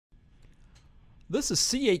This is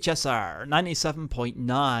CHSR 97.9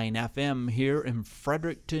 FM here in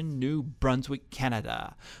Fredericton, New Brunswick,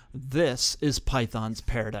 Canada. This is Python's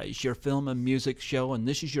Paradise, your film and music show, and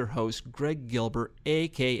this is your host, Greg Gilbert,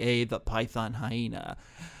 aka the Python Hyena.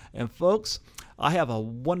 And folks, I have a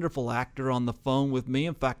wonderful actor on the phone with me.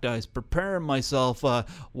 In fact, I was preparing myself,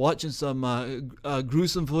 watching some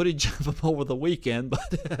gruesome footage of him over the weekend,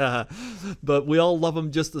 but we all love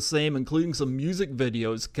him just the same, including some music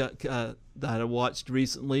videos that I watched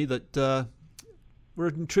recently that were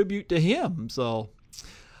in tribute to him. So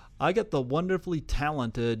I got the wonderfully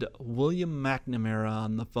talented William McNamara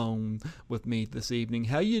on the phone with me this evening.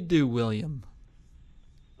 How you do, William?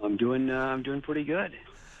 I'm doing pretty good.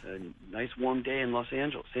 A nice warm day in Los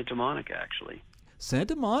Angeles, Santa Monica, actually.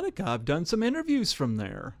 Santa Monica. I've done some interviews from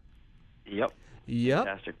there. Yep.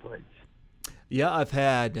 Fantastic place. Yeah, I've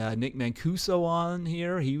had Nick Mancuso on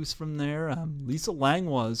here. He was from there. Lisa Lang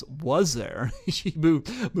was there. She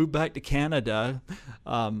moved back to Canada.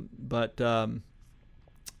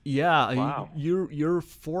 Yeah, wow. You're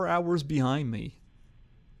 4 hours behind me.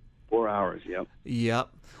 4 hours. Yep. Yep.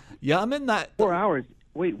 Yeah, I'm in that. 4 hours.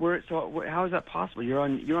 Wait, how is that possible? You're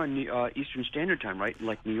on Eastern Standard Time, right?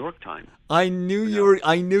 Like New York time. I knew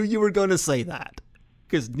you were going to say that,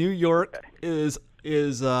 because New York is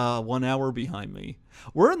 1 hour behind me.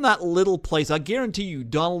 We're in that little place. I guarantee you,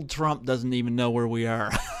 Donald Trump doesn't even know where we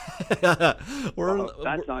are.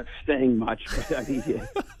 That's not saying much. But I mean,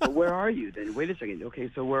 but where are you then? Wait a second.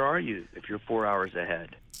 Okay, so where are you if you're 4 hours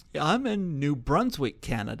ahead? I'm in New Brunswick,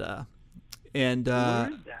 Canada, and where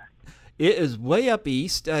is that? It is way up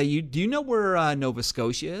east. Do you know where Nova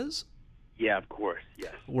Scotia is? Yeah, of course.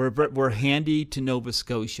 Yes. We're handy to Nova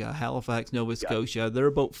Scotia, Halifax, Nova Scotia. They're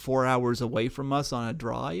about 4 hours away from us on a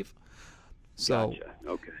drive. So, gotcha.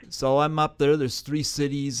 Okay. So I'm up there. There's 3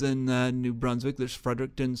 cities in New Brunswick. There's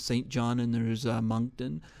Fredericton, St. John, and there's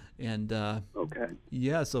Moncton. And okay.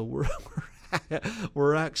 Yeah, so we're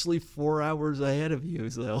actually 4 hours ahead of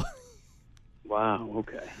you. So. Wow,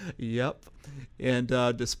 okay. Yep. And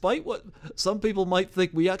despite what some people might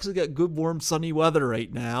think, we actually got good, warm, sunny weather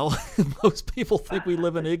right now. Most people think we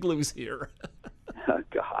live in igloos here. Oh,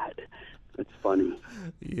 God. That's funny.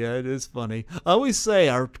 Yeah, it is funny. I always say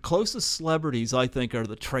our closest celebrities, I think, are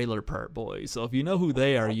the Trailer Park Boys. So if you know who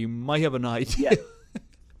they are, you might have an idea. Yes,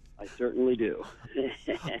 I certainly do.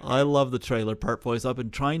 I love the Trailer Park Boys. I've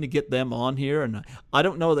been trying to get them on here, and I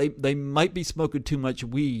don't know, they might be smoking too much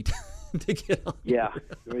weed. To get on yeah,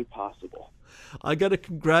 very possible. I got to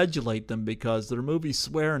congratulate them because their movie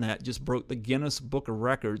Swearing At just broke the Guinness Book of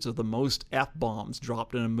Records of the most F-bombs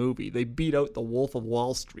dropped in a movie. They beat out The Wolf of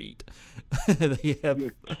Wall Street. They have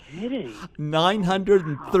You're kidding.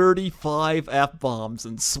 935 F-bombs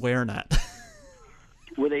in Swearing At.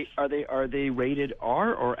 Are they rated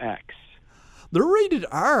R or X? They're rated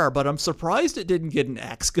R, but I'm surprised it didn't get an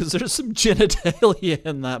X because there's some genitalia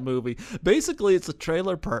in that movie. Basically, it's the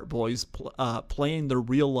Trailer Park Boys playing their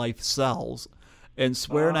real-life selves. And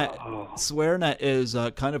Swearing At is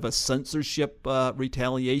kind of a censorship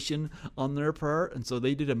retaliation on their part, and so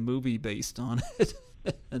they did a movie based on it.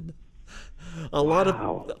 And a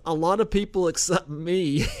lot of people except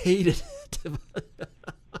me hated it.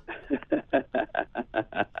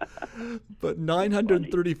 But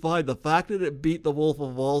 935, the fact that it beat The Wolf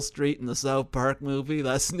of Wall Street in the South Park movie,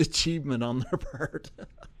 that's an achievement on their part.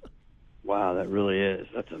 Wow, that really is.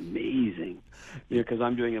 That's amazing. Because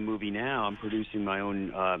I'm doing a movie now. I'm producing my own,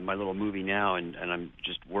 my little movie now, and I'm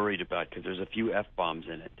just worried about, because there's a few F-bombs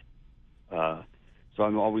in it. So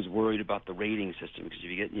I'm always worried about the rating system, because if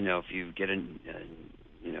you get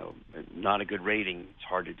not a good rating, it's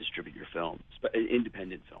hard to distribute your film,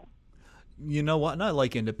 independent film. You know what? And I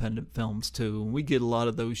like independent films too. We get a lot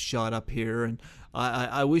of those shot up here, and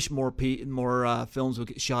I wish more films would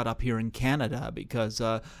get shot up here in Canada, because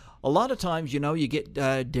a lot of times, you get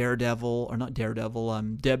Deadpool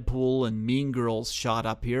and Mean Girls shot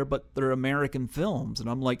up here, but they're American films, and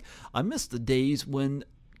I'm like, I miss the days when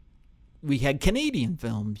we had Canadian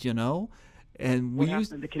films, and what happened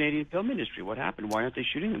to the Canadian film industry? What happened? Why aren't they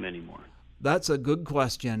shooting them anymore? That's a good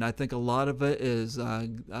question. I think a lot of it is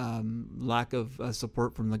lack of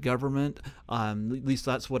support from the government. At least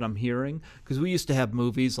that's what I'm hearing. Because we used to have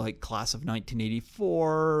movies like Class of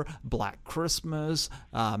 1984, Black Christmas,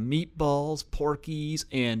 Meatballs, Porky's,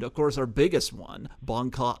 and of course our biggest one, Bon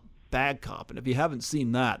Cop, Bad Cop. And if you haven't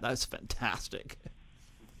seen that, that's fantastic.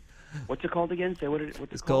 What's it called again? Say what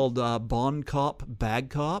it's called. Bon Cop, Bad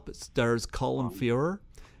Cop. It stars Colin Feore.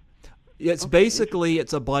 It's basically,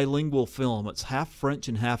 it's a bilingual film. It's half French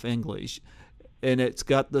and half English. And it's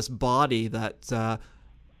got this body that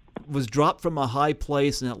was dropped from a high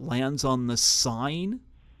place and it lands on the sign.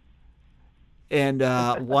 And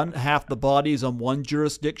one half the body's on one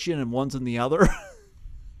jurisdiction and one's in the other.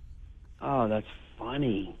 Oh, that's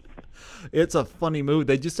funny. It's a funny movie.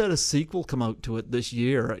 They just had a sequel come out to it this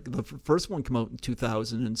year. The first one came out in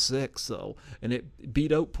 2006, and it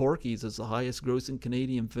beat out Porky's as the highest grossing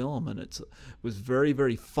Canadian film, and it was very,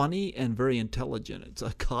 very funny and very intelligent. It's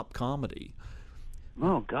a cop comedy.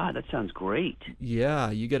 Oh, God, that sounds great.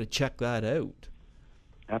 Yeah, you got to check that out.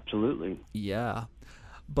 Absolutely. Yeah.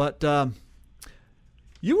 But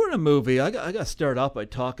you were in a movie. I got to start off by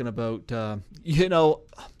talking about,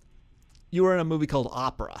 you were in a movie called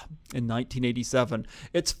Opera in 1987.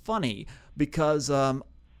 It's funny because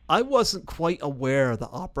I wasn't quite aware the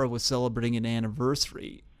opera was celebrating an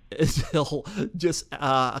anniversary until just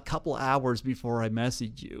a couple hours before I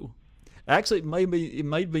messaged you. Actually, it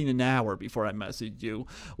might have been an hour before I messaged you.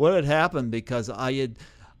 What had happened, because I've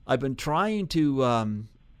been trying to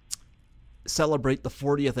celebrate the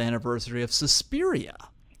 40th anniversary of Suspiria,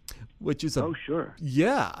 which is sure.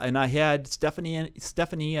 Yeah, and I had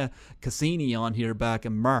Stefania Cassini on here back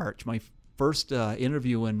in March, my first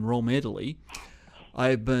interview in Rome, Italy.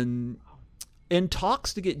 I've been in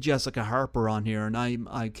talks to get Jessica Harper on here, and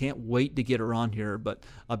I can't wait to get her on here, but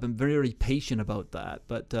I've been very, very patient about that.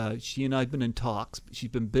 But she and I have been in talks. She's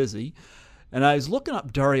been busy. And I was looking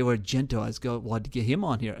up Dario Argento. I wanted to get him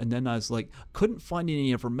on here, and then I was like, couldn't find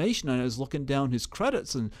any information, and I was looking down his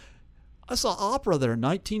credits, and I saw Opera there in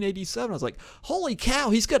 1987. I was like, holy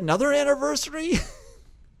cow, he's got another anniversary?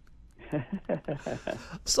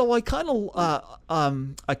 So I kind of,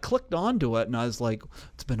 I clicked onto it, and I was like,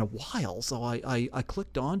 it's been a while. So I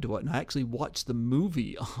clicked onto it, and I actually watched the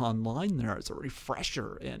movie online there as a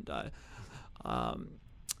refresher. And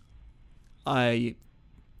I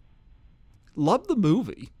loved the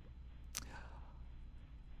movie.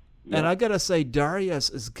 Yep. And I got to say,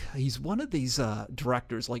 Darius he's one of these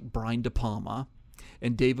directors like Brian De Palma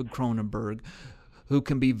and David Cronenberg who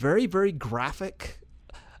can be very, very graphic,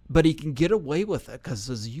 but he can get away with it because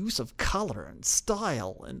his use of color and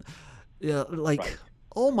style and right.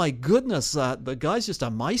 Oh my goodness, the guy's just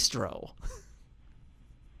a maestro.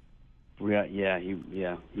 He's a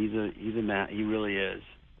man. He really is.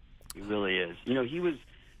 He really is. He was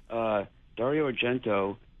Dario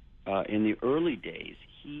Argento in the early days.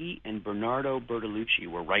 He and Bernardo Bertolucci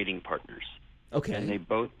were writing partners. Okay. And they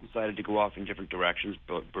both decided to go off in different directions.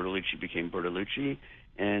 Bertolucci became Bertolucci,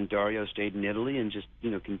 and Dario stayed in Italy and just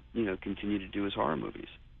continued to do his horror movies.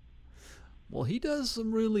 Well, he does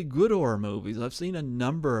some really good horror movies. I've seen a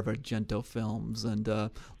number of Argento films, and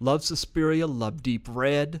loved Suspiria, loved Deep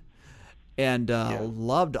Red, and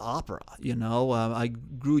loved Opera. I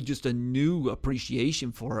grew just a new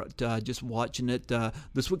appreciation for it just watching it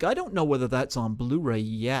this week. I don't know whether that's on Blu-ray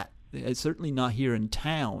yet. It's certainly not here in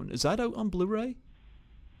town. Is that out on Blu-ray?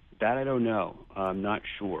 That I don't know. I'm not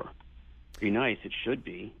sure. Be nice. It should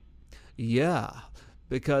be. Yeah,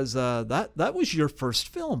 because that was your first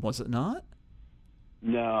film, was it not?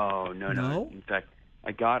 No. In fact,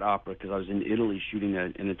 I got Opera because I was in Italy shooting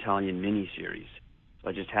an Italian miniseries. So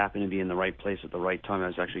I just happened to be in the right place at the right time. I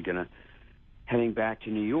was actually heading back to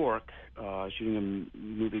New York, shooting a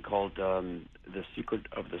movie called The Secret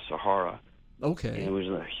of the Sahara. Okay. And it was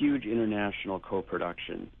a huge international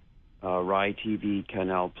co-production. Rai TV,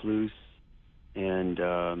 Canal Plus, and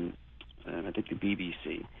I think the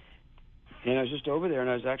BBC. And I was just over there, and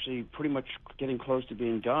I was actually pretty much getting close to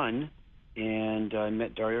being done. And I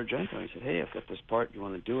met Dario Argento. He said, "Hey, I've got this part. You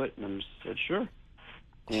want to do it?" And I said, "Sure."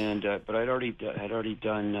 And but I'd already done.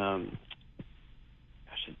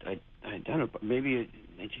 I had done it, maybe in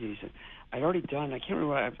 1987. I'd already done. I can't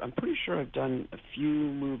remember. I'm pretty sure I've done a few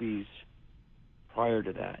movies prior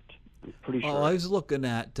to that. I'm pretty sure. Oh, I was looking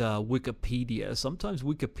at Wikipedia. Sometimes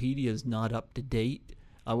Wikipedia is not up to date.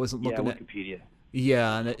 I wasn't looking at Wikipedia.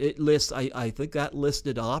 Yeah, and it lists. I think that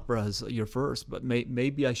listed Opera as your first, but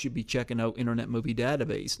maybe I should be checking out Internet Movie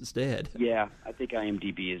Database instead. Yeah, I think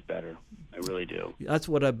IMDb is better. I really do. That's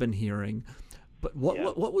what I've been hearing. But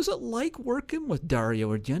what was it like working with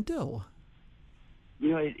Dario Argento?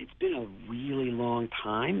 It's been a really long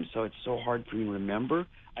time, so it's so hard for me to remember.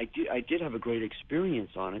 I did have a great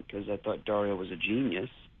experience on it because I thought Dario was a genius.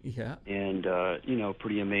 Yeah. And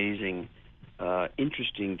pretty amazing,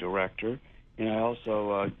 interesting director. And I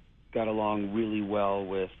also got along really well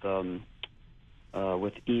with Ian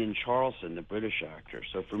Charleson, the British actor.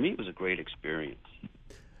 So for me, it was a great experience.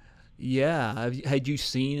 Yeah. Had you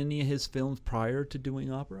seen any of his films prior to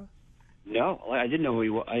doing Opera? No, I didn't know who he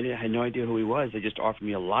was. I had no idea who he was. They just offered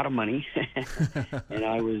me a lot of money, and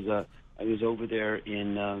I was over there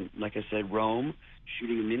in, like I said, Rome,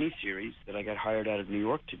 shooting a miniseries that I got hired out of New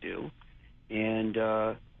York to do, and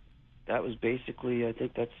that was basically, I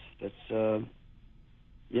think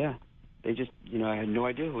yeah. They just, I had no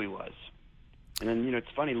idea who he was. And then,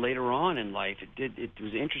 it's funny, later on in life, it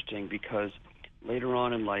was interesting because later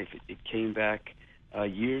on in life, it came back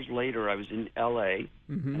years later. I was in L.A.,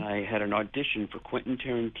 and I had an audition for Quentin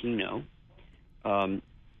Tarantino, for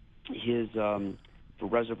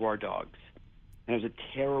Reservoir Dogs. And it was a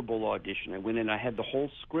terrible audition. I went in, I had the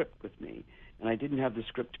whole script with me, and I didn't have the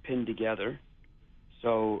script pinned together.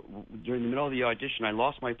 So during the middle of the audition, I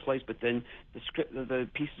lost my place, but then the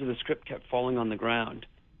pieces of the script kept falling on the ground.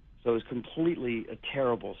 So it was completely a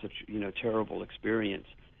terrible experience.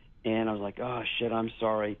 And I was like, oh, shit, I'm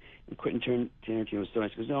sorry. And Quentin Tarantino was so nice.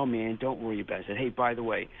 He goes, no, man, don't worry about it. I said, hey, by the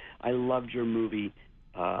way, I loved your movie,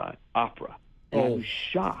 Opera. And I was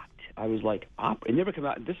shocked. I was like, Opera? It never came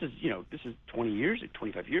out. This is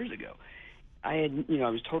 25 years ago. I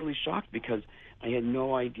was totally shocked because I had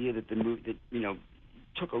no idea that the movie,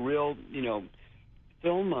 took a real,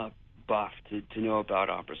 film buff to know about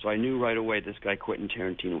opera. So I knew right away this guy Quentin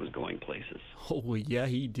Tarantino was going places. Oh yeah,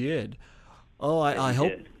 he did. Oh, I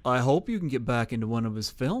hope you can get back into one of his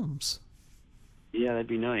films. Yeah, that'd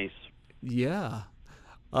be nice. Yeah,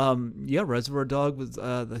 Reservoir Dog was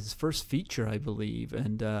his first feature, I believe,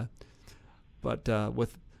 and but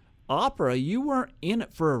with opera, you weren't in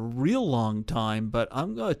it for a real long time, but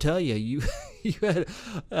I'm going to tell you, you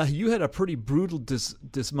had a pretty brutal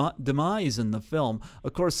demise in the film.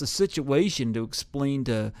 Of course, the situation, to explain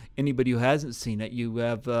to anybody who hasn't seen it, you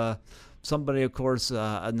have somebody, of course,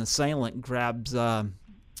 an assailant grabs, I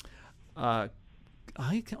don't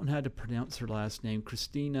know how to pronounce her last name,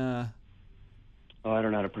 Christina. Oh, I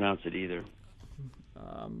don't know how to pronounce it either.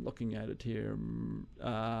 I'm looking at it here,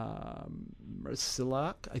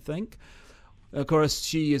 Marcellak, I think. Of course,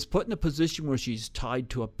 she is put in a position where she's tied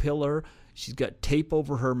to a pillar. She's got tape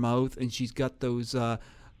over her mouth, and she's got those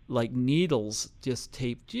like needles just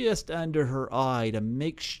taped just under her eye to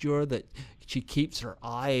make sure that she keeps her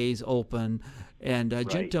eyes open. And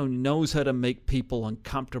Argento knows how to make people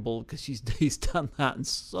uncomfortable because he's done that in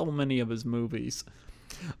so many of his movies.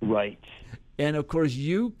 Right. And of course,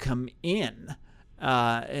 you come in.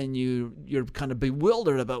 And you're kind of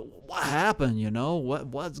bewildered about what happened,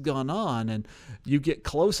 what's going on, and you get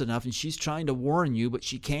close enough, and she's trying to warn you, but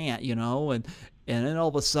she can't, and then all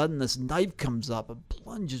of a sudden this knife comes up and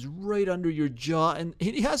plunges right under your jaw, and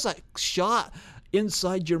he has that shot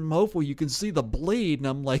inside your mouth where you can see the blade, and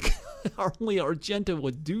I'm like, only Argento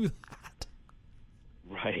would do that.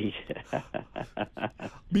 Right.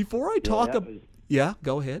 Before I talk about... Yeah,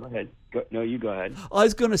 go ahead. Go ahead. No, you go ahead. I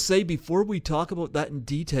was going to say, before we talk about that in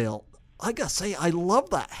detail, I got to say, I love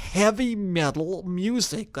that heavy metal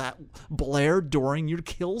music that blared during your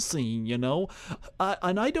kill scene, and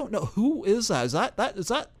I don't know, who is that? Is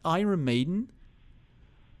that Iron Maiden?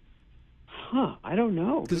 Huh, I don't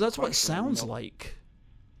know. Because that's what it sounds like.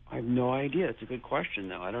 I have no idea. It's a good question,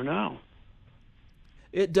 though. I don't know.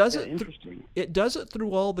 It does it. Interesting. It does it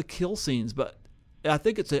through all the kill scenes, but I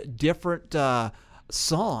think it's a different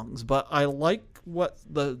songs. But I like what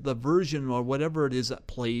the version or whatever it is that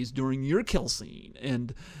plays during your kill scene,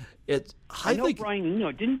 and I know Brian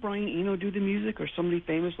Eno. Didn't Brian Eno do the music, or somebody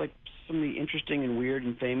famous, like somebody interesting and weird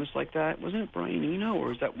and famous like that? Wasn't it Brian Eno,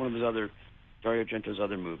 or is that one of his other Dario Argento's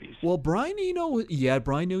other movies? Well, Brian Eno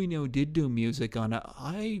did do music on it.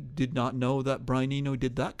 I did not know that Brian Eno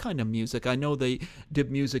did that kind of music. I know they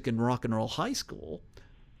did music in Rock and Roll High School,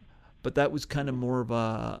 but that was kind of more of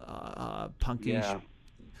a punkish. Yeah.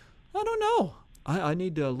 I don't know. I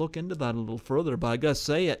need to look into that a little further, but I gotta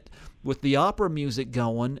say it, with the opera music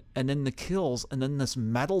going, and then the kills, and then this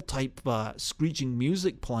metal type screeching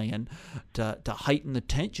music playing to heighten the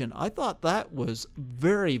tension, I thought that was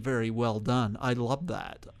very, very well done. I loved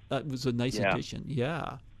that. That was a nice addition.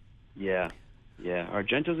 Yeah. Yeah. Yeah.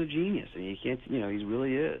 Argento's a genius, and you can't, he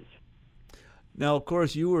really is. Now, of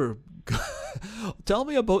course, you were... Tell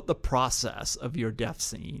me about the process of your death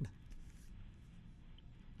scene.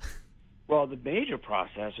 Well, the major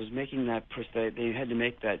process was making that. They had to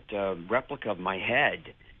make that replica of my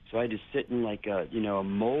head, so I had to sit in like a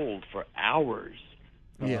mold for hours.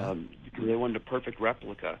 Yeah. Because they wanted a perfect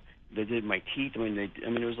replica. They did my teeth.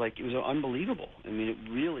 It was unbelievable. It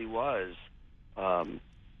really was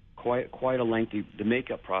quite a lengthy. The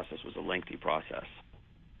makeup process was a lengthy process.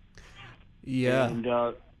 Yeah.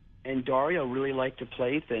 And Dario really liked to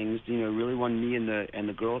play things. Really wanted me and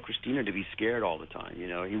the girl Christina to be scared all the time. He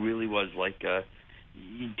really was like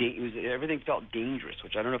everything felt dangerous,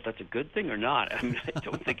 which I don't know if that's a good thing or not. I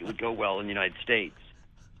don't think it would go well in the United States.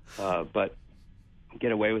 But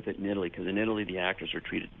get away with it in Italy, because in Italy the actors are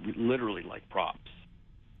treated literally like props.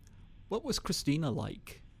 What was Christina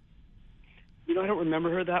like? You know, I don't remember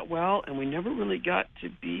her that well, and we never really got to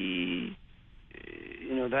be,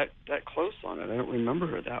 that close on it. I don't remember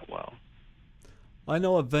her that well. I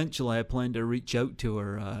know eventually I plan to reach out to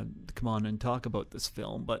her to come on and talk about this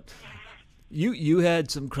film, but you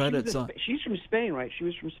had some credits on. She's from Spain, right? She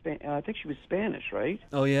was from Spain. I think she was Spanish, right?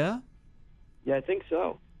 Oh yeah. Yeah, I think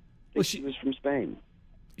so. She was from Spain.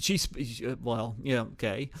 Well, yeah,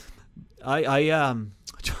 okay. I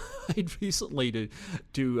tried recently to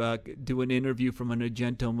do an interview from an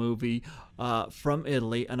Argento movie from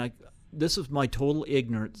Italy, and this was my total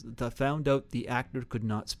ignorance. I found out the actor could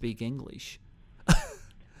not speak English.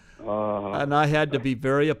 And I had to be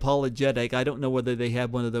very apologetic. I don't know whether they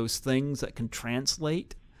had one of those things that can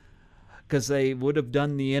translate, because they would have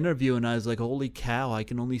done the interview, and I was like, holy cow, I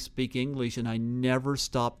can only speak English, and I never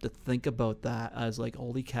stopped to think about that. I was like,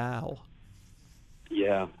 holy cow.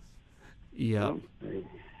 Yeah. Yeah. Well,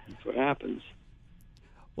 that's what happens.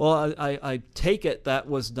 Well, I take it that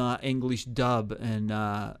was not English dub in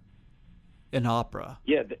opera.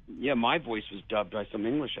 Yeah, my voice was dubbed by some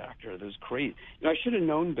English actor. That was crazy. I should have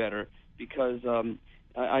known better, because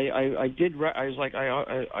I did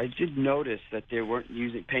notice that they weren't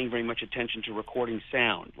paying very much attention to recording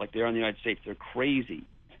sound like they are in the United States. They're crazy,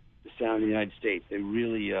 the sound in the United States. They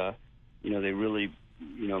really,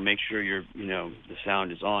 make sure the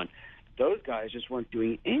sound is on. Those guys just weren't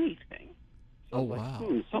doing anything. So oh, I was wow.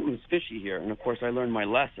 like, something's fishy here. And of course, I learned my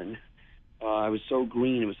lesson. I was so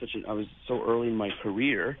green. I was so early in my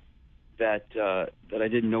career that I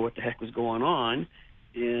didn't know what the heck was going on.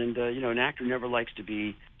 And an actor never likes to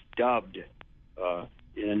be dubbed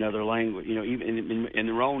in another language. Even in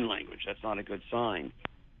their own language, that's not a good sign.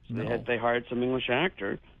 So No. they hired some English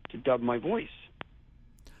actor to dub my voice,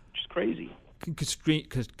 which is crazy. Can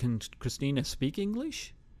Christina speak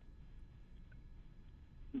English?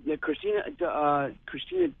 Yeah, Christina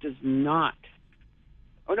does not.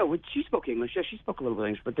 Oh no, she spoke English. Yeah, she spoke a little bit of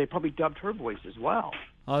English, but they probably dubbed her voice as well.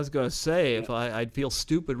 I was going to say, if I'd feel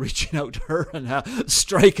stupid reaching out to her and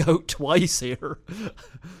strike out twice here.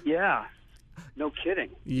 Yeah, no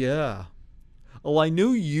kidding. Yeah. Well, I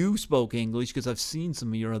knew you spoke English because I've seen some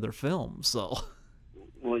of your other films, so.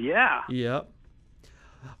 Well, yeah. Yep.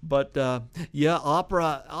 But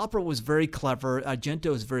opera was very clever.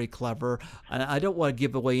 Argento is very clever, and I don't want to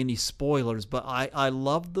give away any spoilers, but I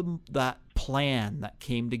love that plan that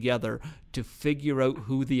came together to figure out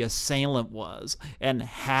who the assailant was and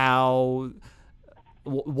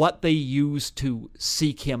what they used to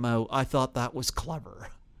seek him out. I thought that was clever.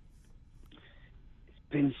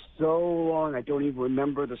 It's been so long, I don't even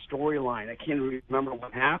remember the storyline. I can't even remember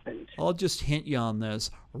what happened. I'll just hint you on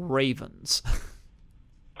this: ravens.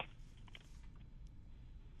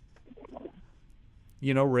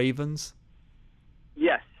 You know ravens?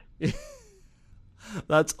 Yes.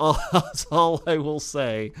 That's all I will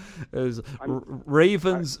say is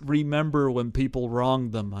ravens remember when people wrong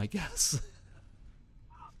them, I guess.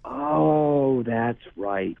 Oh, that's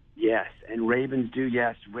right. Yes, and ravens do.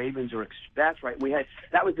 Yes, ravens are. That's right.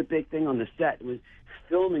 That was the big thing on the set. It was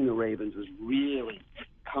filming the ravens was really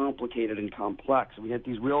complicated and complex. We had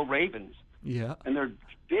these real ravens. Yeah. And they're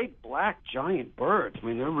big, black, giant birds. I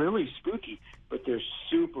mean, they're really spooky, but they're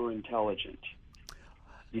super intelligent.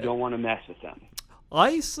 You don't want to mess with them.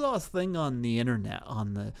 I saw a thing on the internet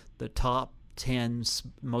on the top 10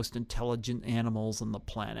 most intelligent animals on the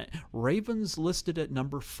planet. Ravens listed at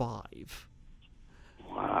number 5.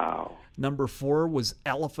 Wow. Number 4 was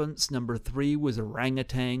elephants. Number 3 was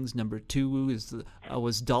orangutans. Number 2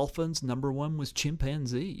 was dolphins. Number 1 was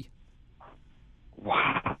chimpanzee.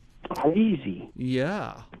 Wow. Crazy.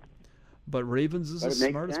 Yeah. But ravens is the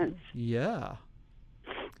smartest one. Sense. Yeah.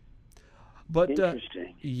 But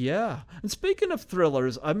interesting. Yeah. And speaking of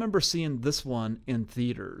thrillers, I remember seeing this one in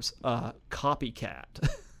theaters, Copycat.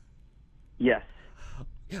 Yes.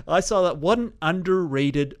 I saw that. What an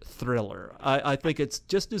underrated thriller. I think it's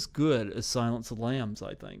just as good as Silence of the Lambs,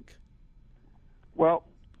 I think. Well,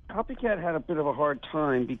 Copycat had a bit of a hard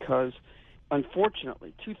time because,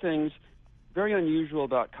 unfortunately, two things very unusual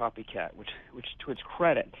about Copycat, which to its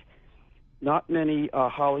credit, not many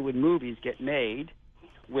Hollywood movies get made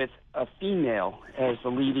with a female as the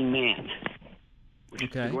leading man.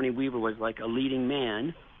 Okay. Sigourney Weaver was like a leading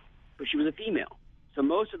man, but she was a female. So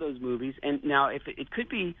most of those movies, and now if it could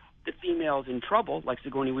be the female's in trouble, like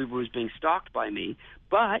Sigourney Weaver was being stalked by me,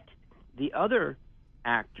 but the other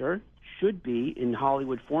actor should be, in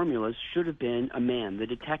Hollywood formulas, should have been a man. The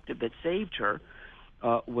detective that saved her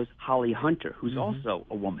was Holly Hunter, who's also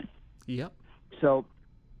a woman. Yep. So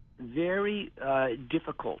very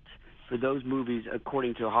difficult for those movies,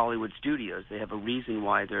 according to Hollywood studios. They have a reason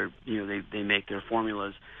why they make their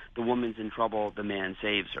formulas. The woman's in trouble, the man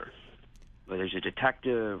saves her, whether he's a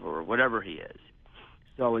detective or whatever he is.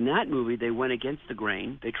 So in that movie, they went against the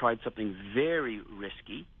grain. They tried something very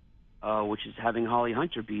risky, which is having Holly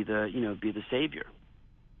Hunter be the savior.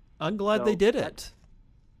 I'm glad they did it.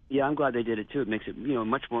 Yeah, I'm glad they did it too. It makes it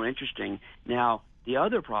much more interesting. Now, the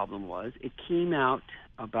other problem was it came out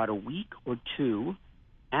about a week or two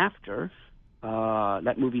after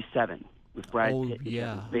that movie Seven with Brad Pitt and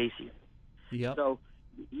Kevin Spacey. Yep. So,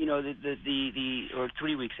 or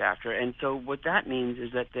 3 weeks after, and so what that means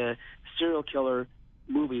is that the serial killer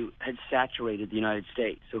movie had saturated the United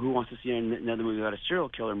States. So who wants to see another movie about a serial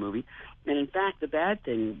killer movie? And in fact, the bad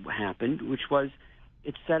thing happened, which was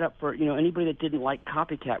it set up for anybody that didn't like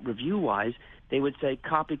Copycat review-wise, they would say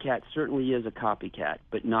Copycat certainly is a copycat,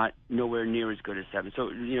 but nowhere near as good as Seven. So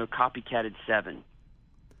copycatted Seven.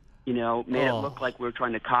 Made it look like we were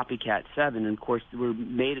trying to copycat Seven, and of course they were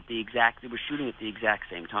shooting at the exact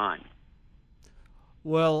same time.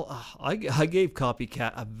 Well, I gave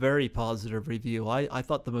Copycat a very positive review. I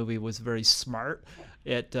thought the movie was very smart.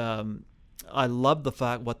 I love the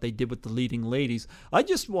fact what they did with the leading ladies. I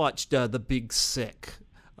just watched The Big Sick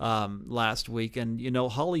last week, and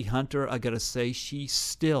Holly Hunter, I gotta say, she's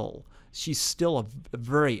still a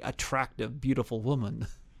very attractive, beautiful woman.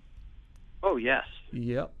 Oh yes.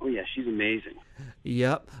 Yep. Oh yeah, she's amazing.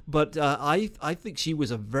 Yep. But I think she was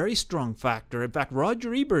a very strong factor. In fact,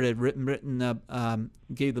 Roger Ebert had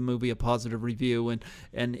gave the movie a positive review,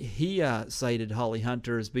 and he cited Holly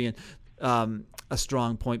Hunter as being a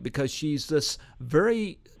strong point because she's this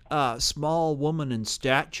very small woman in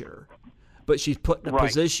stature, but she's put in a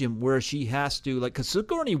position where she has to, because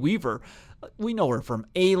Sigourney Weaver, we know her from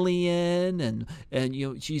Alien,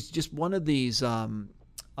 and she's just one of these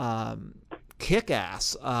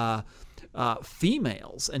kick-ass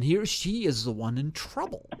females, and here she is the one in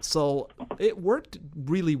trouble. So it worked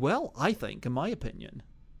really well, I think, in my opinion.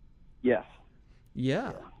 Yes.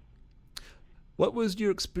 Yeah. What was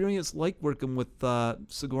your experience like working with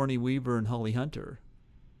Sigourney Weaver and Holly Hunter?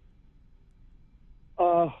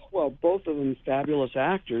 Well, both of them fabulous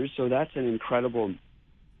actors, so that's an incredible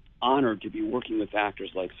honor to be working with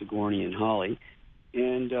actors like Sigourney and Holly.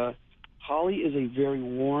 And Holly is a very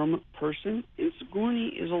warm person, and Sigourney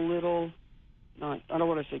is a little, I don't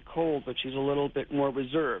want to say cold, but she's a little bit more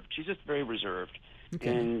reserved. She's just very reserved,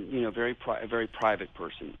 and a very private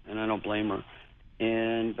person, and I don't blame her.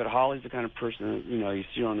 But Holly's the kind of person that, you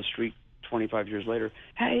see her on the street 25 years later.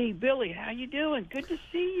 Hey, Billy, how you doing? Good to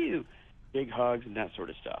see you. Big hugs and that sort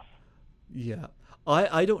of stuff. Yeah,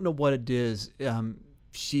 I don't know what it is.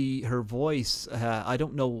 Her voice. I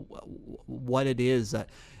don't know what it is.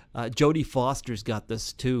 Jodie Foster's got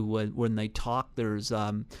this too. When they talk, there's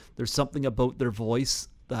something about their voice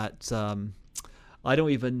that I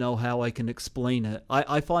don't even know how I can explain it.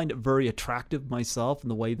 I find it very attractive myself in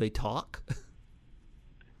the way they talk.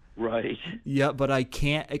 Right. Yeah, but I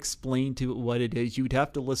can't explain to it what it is. You'd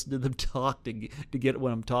have to listen to them talk to get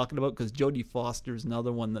what I'm talking about, because Jodie Foster's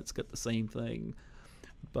another one that's got the same thing.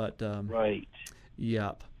 But right.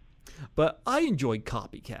 Yep. But I enjoyed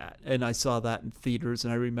Copycat, and I saw that in theaters,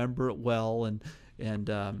 and I remember it well. And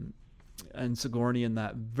Sigourney in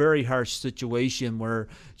that very harsh situation where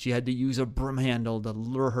she had to use a broom handle to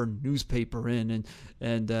lure her newspaper in,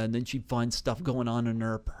 and then she'd find stuff going on in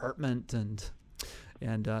her apartment, and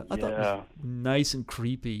I thought it was nice and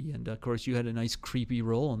creepy. And of course, you had a nice creepy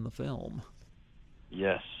role in the film.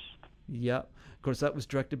 Yes. Yep. Of course, that was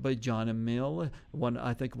directed by John M. Mill.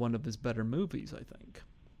 I think one of his better movies, I think.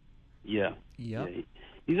 Yeah. Yep. Yeah.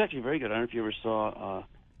 He's actually very good. I don't know if you ever saw, I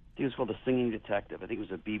think it was called The Singing Detective. I think it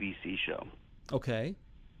was a BBC show. Okay.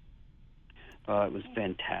 It was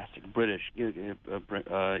fantastic. British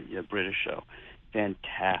show.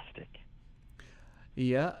 Fantastic.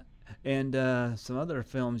 Yeah. And some other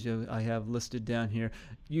films I have listed down here.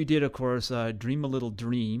 You did, of course, Dream a Little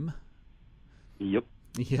Dream. Yep.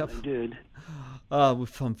 Yep. I did.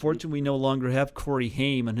 Unfortunately, we no longer have Corey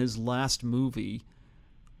Haim, and his last movie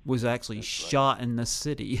was actually shot in the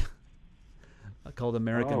city. Called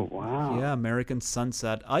American. Oh, wow. Yeah, American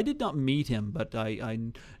Sunset. I did not meet him, but I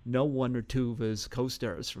know one or two of his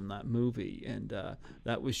co-stars from that movie, and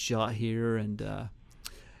that was shot here, and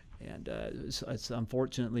it's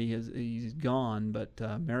unfortunately he's gone. But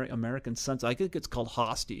American Sunset. I think it's called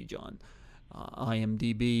Hostage on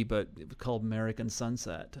IMDb, but it was called American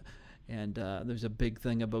Sunset. And there's a big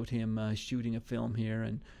thing about him shooting a film here,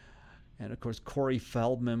 and of course Corey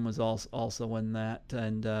Feldman was also in that,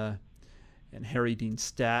 and Harry Dean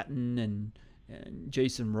Stanton, and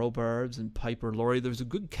Jason Robards and Piper Laurie. There's a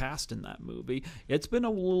good cast in that movie. It's been a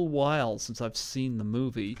little while since I've seen the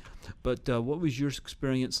movie, but what was your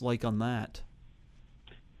experience like on that?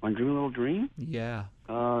 On Dream a Little Dream? Yeah.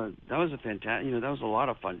 That was a fantastic, that was a lot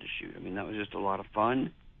of fun to shoot. I mean, that was just a lot of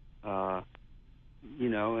fun,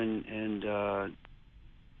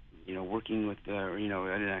 working with,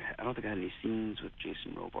 I don't think I had any scenes with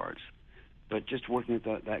Jason Robards, but just working with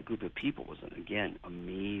that group of people was, again,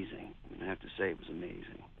 amazing. I mean, I have to say it was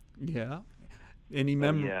amazing. Yeah. Any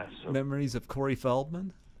memories of Corey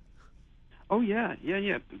Feldman? Oh, yeah.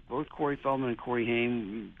 Both Corey Feldman and Corey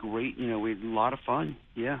Haim, great. We had a lot of fun.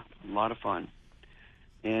 Yeah, a lot of fun.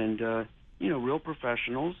 And, real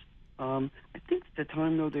professionals. I think at the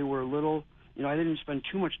time, though, they were a little, I didn't spend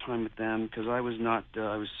too much time with them because I was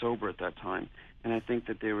I was sober at that time. And I think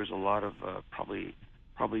that there was a lot of probably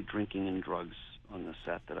drinking and drugs on the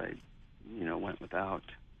set that I, went without.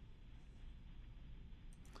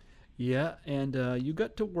 Yeah, and you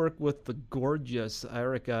got to work with the gorgeous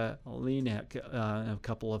Erika Eleniak in a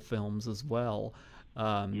couple of films as well.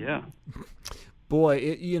 Yeah.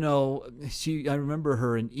 Boy, I remember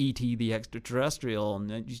her in E.T. the Extraterrestrial,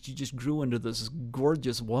 and she just grew into this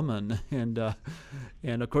gorgeous woman. And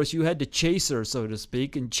of course, you had to chase her, so to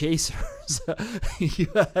speak, and chase her. You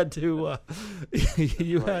had to,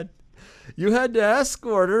 you had to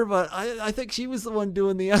escort her, but I think she was the one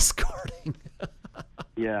doing the escorting.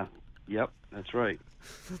 Yeah. Yep, that's right.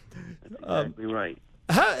 That's exactly right.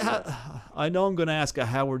 I know I'm going to ask a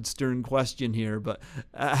Howard Stern question here, but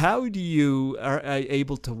how do you are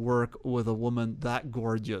able to work with a woman that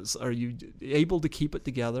gorgeous? Are you able to keep it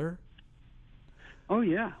together? Oh,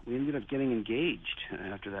 yeah. We ended up getting engaged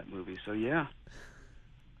after that movie, so yeah.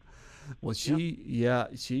 Well,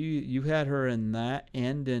 you had her in that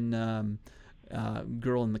and in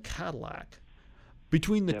Girl in the Cadillac.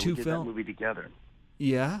 Between the two films, we did that movie together.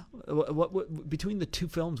 Yeah. What between the two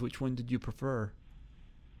films, which one did you prefer?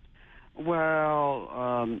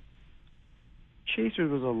 Well, Chasers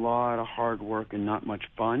was a lot of hard work and not much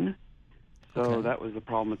fun, so that was the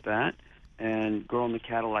problem with that. And Girl in the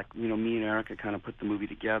Cadillac, me and Erika kind of put the movie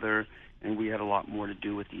together, and we had a lot more to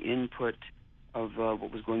do with the input of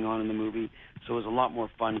what was going on in the movie. So it was a lot more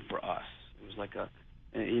fun for us. It was like a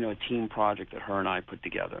team project that her and I put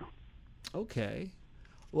together. Okay.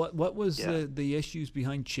 What was the issues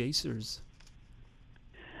behind Chasers?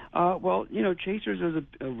 Well, Chasers is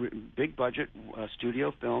a big budget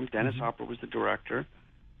studio film. Dennis Hopper was the director,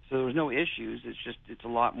 so there was no issues. It's a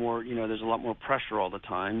lot more. There's a lot more pressure all the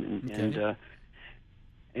time,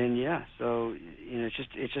 and yeah. So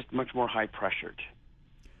it's just much more high pressured.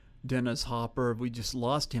 Dennis Hopper, we just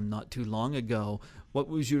lost him not too long ago. What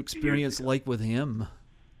was your experience like with him?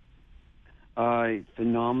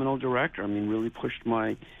 Phenomenal director. I mean, really pushed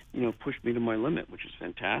me to my limit, which is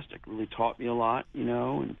fantastic. Really taught me a lot,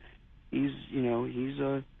 and he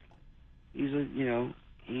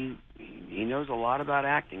knows a lot about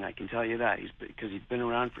acting. I can tell you that. Because he's been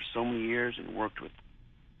around for so many years and worked with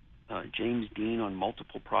James Dean on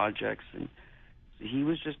multiple projects, and he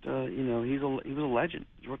was just, he was a legend.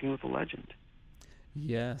 He's working with a legend.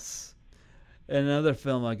 Yes. Another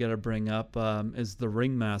film I got to bring up is The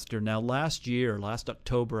Ringmaster. Now, last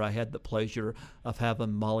October, I had the pleasure of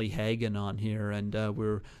having Molly Hagan on here, and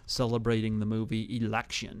we're celebrating the movie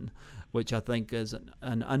Election, which I think is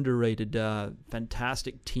an underrated,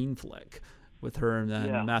 fantastic teen flick with her and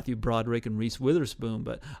Matthew Broderick and Reese Witherspoon.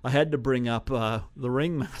 But I had to bring up The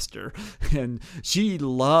Ringmaster, and she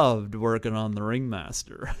loved working on The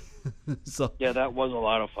Ringmaster. So yeah, that was a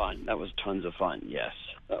lot of fun. That was tons of fun. Yes,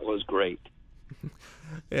 that was great.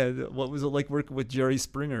 And what was it like working with Jerry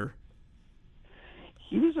Springer?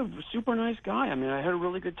 He was a super nice guy. I mean, I had a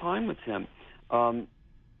really good time with him. I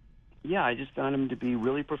just found him to be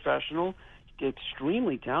really professional,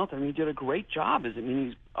 extremely talented. I mean, he did a great job. He's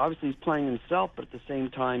playing himself, but at the same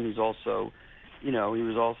time, he's also, he had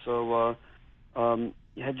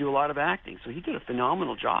to do a lot of acting. So he did a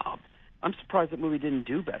phenomenal job. I'm surprised that movie didn't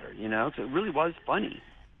do better, because it really was funny.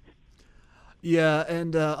 Yeah,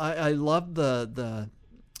 and I love the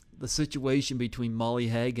situation between Molly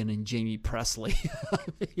Hagan and Jamie Presley.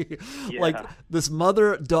 Like this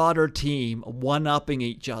mother-daughter team one-upping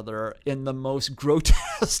each other in the most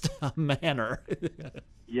grotesque manner.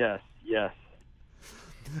 Yes.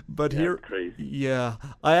 But here, crazy. Yeah,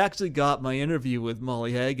 I actually got my interview with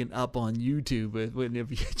Molly Hagan up on YouTube.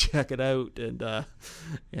 If you check it out,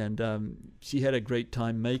 and she had a great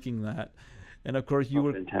time making that. And of course, you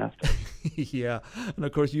were fantastic. Yeah, and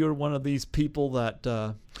of course, you were one of these people that,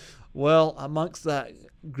 amongst that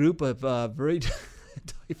group of very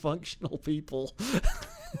dysfunctional people,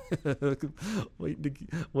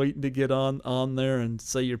 waiting to get on there and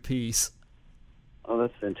say your piece. Oh,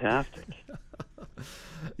 that's fantastic.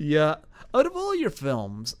 Yeah. Out of all your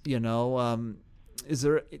films, do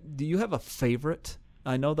you have a favorite?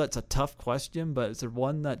 I know that's a tough question, but is there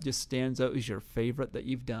one that just stands out as your favorite that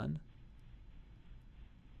you've done?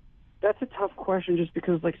 That's a tough question, just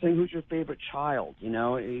because, like, saying who's your favorite child,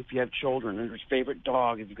 if you have children, and who's your favorite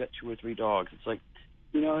dog, if you've got 2 or 3 dogs. It's like,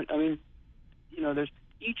 there's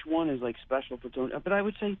each one is like special for its own. But I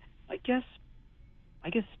would say, I guess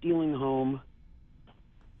Stealing Home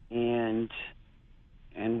and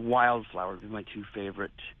Wildflower would be my 2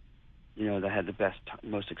 favorite, that had the best,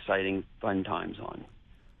 most exciting, fun times on.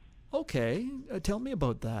 Okay, tell me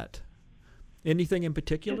about that. Anything in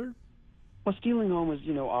particular? Well, Stealing Home was,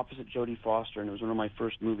 opposite Jodie Foster, and it was one of my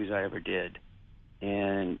first movies I ever did.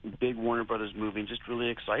 And big Warner Brothers movie, and just really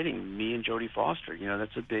exciting. Me and Jodie Foster,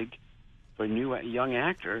 that's a big, for a new young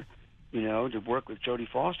actor, to work with Jodie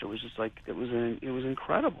Foster was just like, it was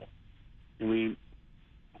incredible. And we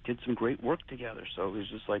did some great work together. So it was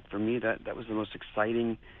just like, for me, that was the most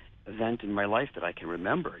exciting event in my life that I can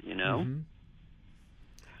remember, Mm-hmm.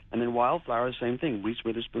 And then Wildflower, same thing. Reese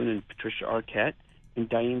Witherspoon and Patricia Arquette and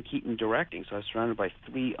Diane Keaton directing. So I was surrounded by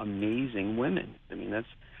 3 amazing women. I mean, that's,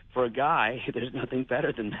 for a guy, there's nothing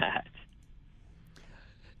better than that.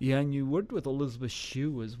 Yeah, and you worked with Elizabeth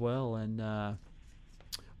Shue as well, and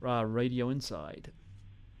Radio Inside.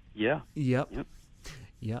 Yeah. Yep.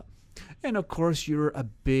 And of course, you're a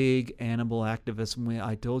big animal activist. And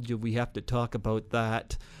I told you we have to talk about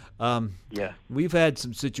that. Yeah. We've had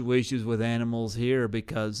some situations with animals here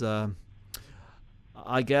because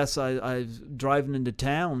I guess I was driving into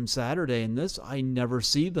town Saturday, and I never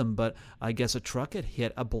see them, but I guess a truck had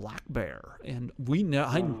hit a black bear, and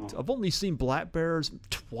I've only seen black bears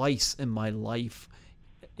twice in my life,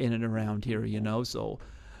 in and around here, So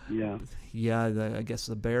I guess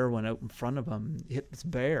the bear went out in front of him, hit this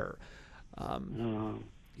bear.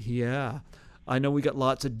 Yeah, I know we got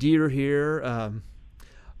lots of deer here.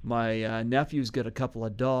 My nephew's got a couple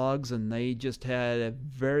of dogs, and they just had a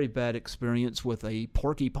very bad experience with a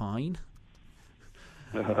porcupine.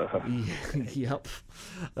 Yep.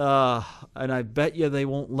 And I bet you they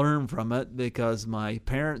won't learn from it, because my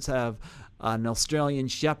parents have an Australian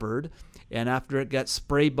Shepherd, and after it got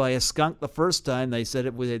sprayed by a skunk the first time, they said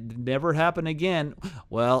it would never happen again.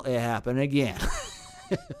 Well, it happened again.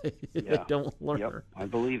 They don't learn. Yep. I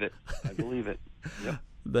believe it. Yep.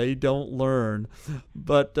 They don't learn.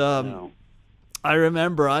 But No. I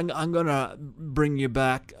remember, I'm going to bring you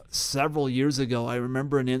back several years ago. I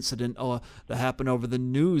remember an incident that happened over the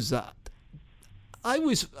news. I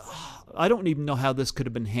don't even know how this could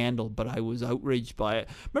have been handled, but I was outraged by it.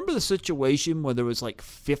 Remember the situation where there was like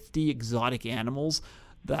 50 exotic animals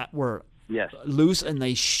that were loose, and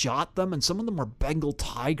they shot them, and some of them were Bengal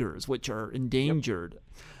tigers, which are endangered.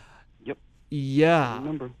 Yep. Yeah. I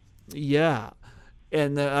remember. Yeah.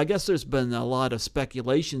 And I guess there's been a lot of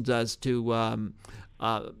speculations as to,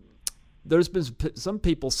 there's been some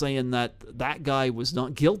people saying that guy was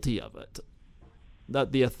not guilty of it,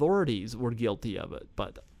 that the authorities were guilty of it.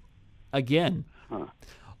 But again,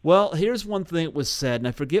 well, here's one thing that was said, and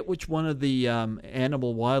I forget which one of the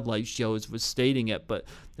animal wildlife shows was stating it, but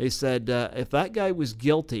they said if that guy was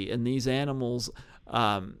guilty and these animals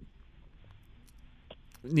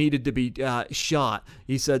needed to be shot,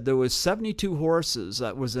 he said there was 72 horses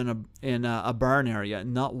that was in a barn area,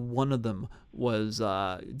 and not one of them was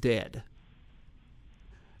dead.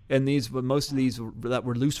 And most of these that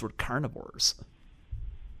were loose were carnivores.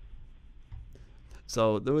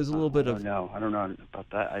 So there was a little bit of. No, I don't know about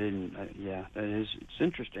that. I didn't. It's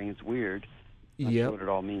interesting. It's weird. Not Yep. sure what it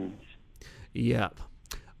all means. Yep.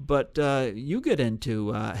 But you get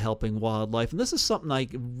into helping wildlife, and this is something I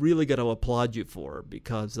really got to applaud you for,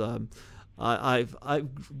 because I've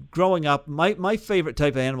growing up, my favorite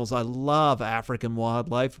type of animals, I love African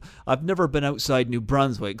wildlife. I've never been outside New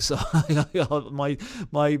Brunswick, so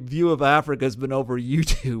my view of Africa has been over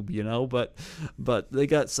YouTube, but they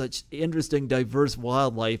got such interesting, diverse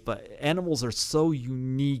wildlife. But animals are so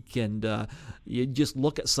unique, and you just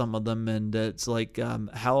look at some of them, and it's like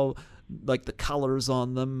how. Like the colors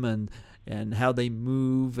on them, and how they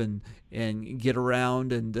move and get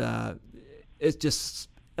around, and it's just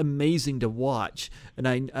amazing to watch. And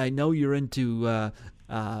I know you're into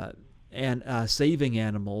saving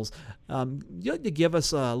animals. You have to give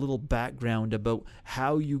us a little background about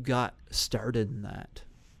how you got started in that.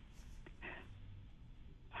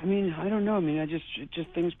 I mean, I don't know. I mean, just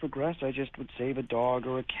things progressed. I just would save a dog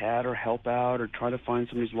or a cat, or help out, or try to find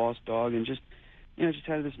somebody's lost dog, and just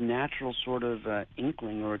had this natural sort of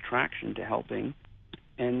inkling or attraction to helping.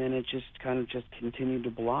 and then it just kind of just continued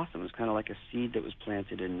to blossom. It was kind of like a seed that was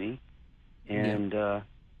planted in me, and I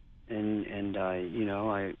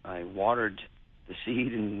watered the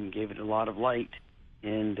seed and gave it a lot of light,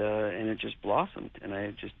 and it just blossomed. And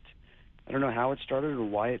I don't know how it started or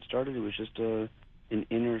why it started. It was just an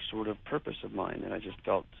inner sort of purpose of mine that I just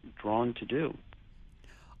felt drawn to do.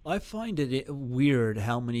 I find it weird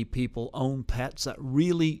how many people own pets that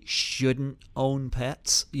really shouldn't own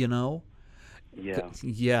pets, you know? Yeah.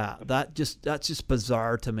 Yeah, that's just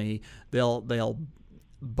bizarre to me. They'll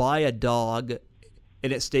buy a dog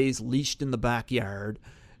and it stays leashed in the backyard,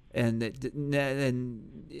 and it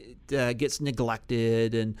gets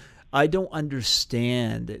neglected, and I don't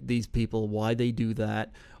understand these people, why they do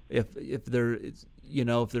that. If they're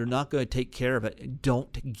not going to take care of it,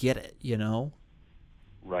 don't get it, you know?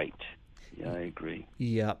 Right. Yeah, I agree.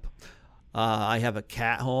 Yep. I have a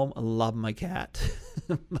cat home. I love my cat.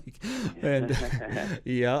 And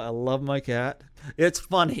yeah, I love my cat. It's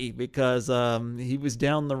funny because he was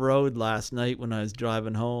down the road last night when I was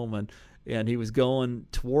driving home, and he was going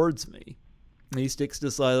towards me. He sticks to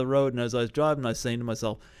the side of the road, and as I was driving, I was saying to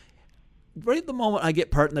myself, right at the moment I get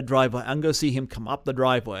part in the driveway, I'm going to see him come up the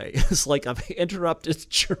driveway. It's like I've interrupted his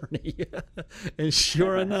journey. And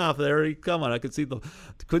sure enough, there he coming. I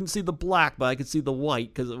couldn't see the black, but I could see the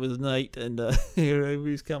white because it was night. And here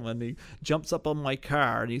he's coming. He jumps up on my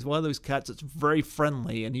car, and he's one of those cats that's very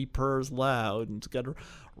friendly, and he purrs loud, and he's got to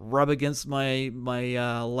rub against my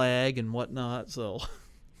leg and whatnot. So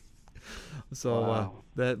Wow.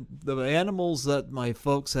 that the animals that my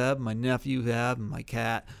folks have, my nephew have, and my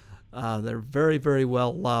cat, they're very, very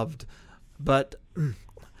well loved. But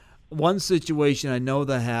one situation I know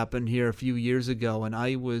that happened here a few years ago, and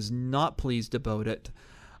I was not pleased about it.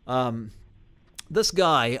 This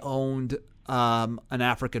guy owned an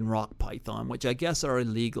African rock python, which I guess are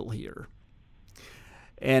illegal here.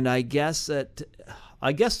 And I guess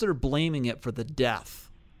they're blaming it for the death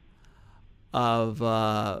of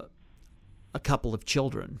a couple of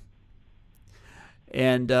children.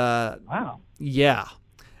 And Wow. yeah.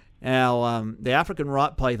 Now, the African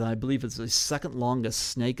rock python, I believe, is the second longest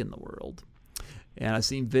snake in the world. And I've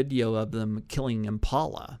seen video of them killing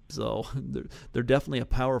impala. So they're definitely a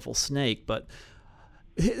powerful snake. But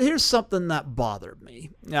here's something that bothered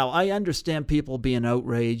me. Now, I understand people being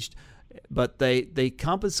outraged, but they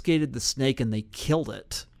confiscated the snake and they killed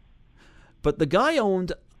it. But the guy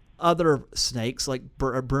owned other snakes, like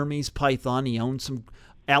Burmese python. He owned some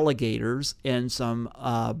alligators and some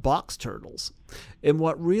box turtles. And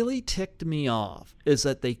what really ticked me off is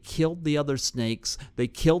that they killed the other snakes, they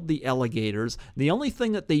killed the alligators. The only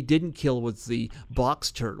thing that they didn't kill was the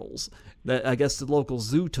box turtles. That I guess the local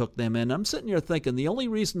zoo took them in. I'm sitting here thinking the only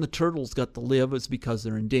reason the turtles got to live is because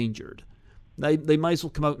they're endangered. They might as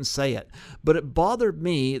well come out and say it. But it bothered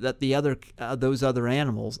me that those other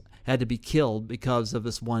animals had to be killed because of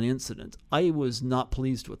this one incident. I was not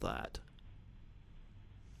pleased with that.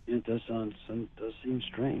 It does seem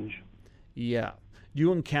strange. Yeah. Do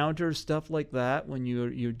you encounter stuff like that when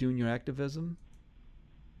you're doing your activism?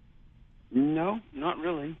 No, not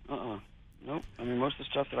really. Nope. I mean, most of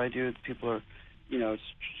the stuff that I do, people are, it's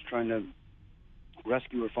just trying to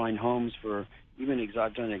rescue or find homes for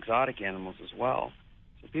I've done exotic animals as well.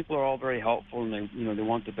 So people are all very helpful, and they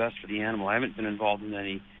want the best for the animal. I haven't been involved in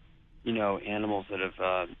any, animals that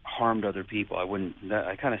have harmed other people.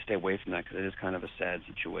 I kind of stay away from that because it is kind of a sad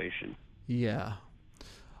situation. Yeah.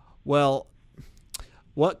 Well,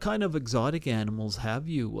 what kind of exotic animals have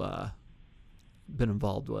you been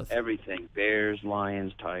involved with? Everything. Bears,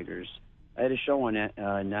 lions, tigers. I had a show on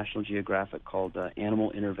National Geographic called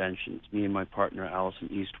Animal Interventions. Me and my partner,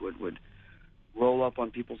 Allison Eastwood, would roll up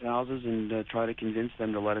on people's houses and try to convince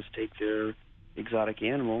them to let us take their exotic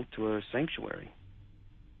animal to a sanctuary.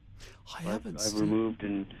 I've removed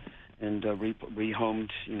and rehomed,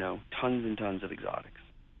 tons and tons of exotics.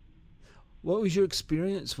 What was your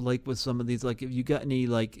experience like with some of these? Like, have you got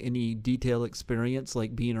any detailed experience,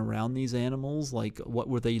 like being around these animals? Like, what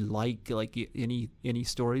were they like? Like, any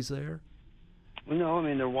stories there? Well, no, I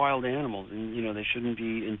mean, they're wild animals, and, they shouldn't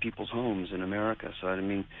be in people's homes in America. So, I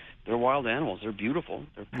mean, they're wild animals. They're beautiful.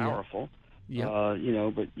 They're powerful. Yeah.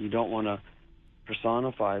 But you don't want to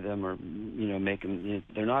personify them or, make them,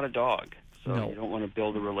 they're not a dog. So No. You don't want to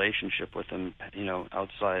build a relationship with them,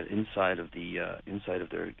 inside of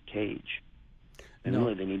their cage. And No.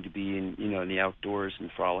 really, they need to be in the outdoors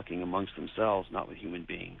and frolicking amongst themselves, not with human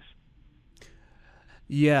beings.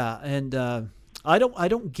 Yeah, and I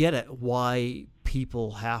don't get it why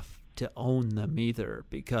people have to own them either,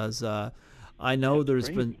 because I know That's there's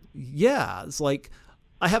crazy. been it's like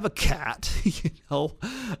I have a cat,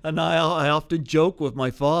 and I often joke with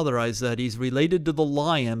my father. I said he's related to the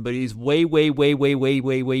lion, but he's way, way, way, way, way,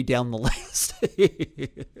 way, way down the list.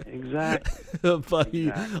 Exactly. But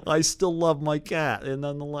Exactly. I still love my cat, and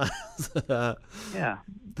nonetheless. Yeah.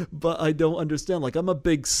 But I don't understand. Like, I'm a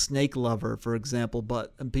big snake lover, for example,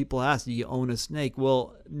 and people ask, do you own a snake?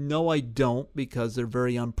 Well, no, I don't, because they're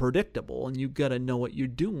very unpredictable, and you've got to know what you're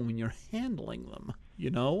doing when you're handling them,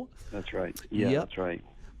 That's right. Yeah, Yep. that's right.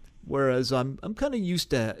 Whereas I'm kind of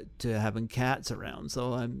used to having cats around,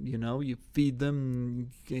 so you feed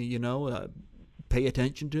them, pay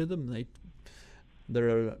attention to them.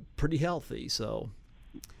 They're pretty healthy, so.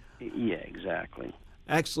 Yeah, exactly.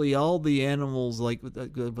 Actually, all the animals, like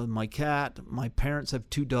with my cat, my parents have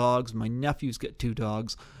 2 dogs, my nephews get 2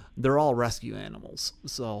 dogs. They're all rescue animals.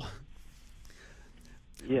 So,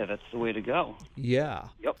 Yeah, that's the way to go. yeah.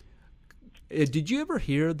 Yep. Did you ever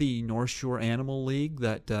hear the North Shore Animal League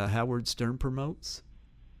that Howard Stern promotes?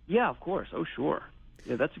 Yeah, of course. Oh, sure.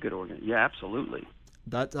 Yeah, that's a good organ. Yeah, absolutely.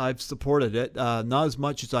 That I've supported it, not as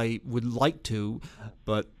much as I would like to,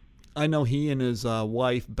 but I know he and his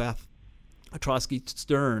wife Beth Trotsky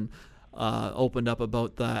Stern opened up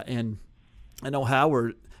about that, and I know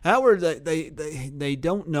Howard. They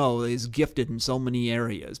don't know is gifted in so many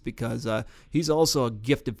areas because he's also a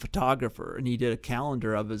gifted photographer, and he did a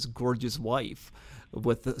calendar of his gorgeous wife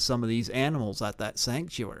with some of these animals at that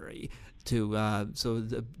sanctuary to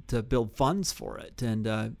build funds for it.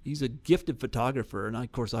 And he's a gifted photographer, and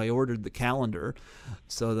of course I ordered the calendar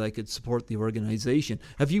so that I could support the organization.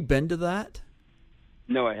 Have you been to that?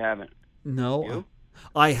 No, I haven't. No. You?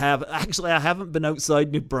 I have. Actually, I haven't been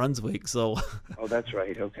outside New Brunswick, so Oh, that's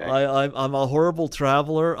right. Okay. I'm a horrible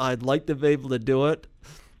traveler. I'd like to be able to do it.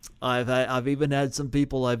 I've even had some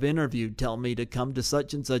people I've interviewed tell me to come to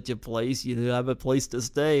such and such a place. You have a place to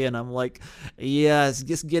stay, and I'm like, yeah, it's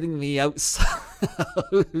just getting me outside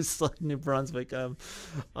New Brunswick.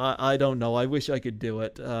 I don't know. I wish I could do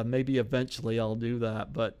it. Maybe eventually I'll do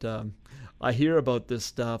that, but I hear about this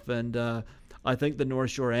stuff, and I think the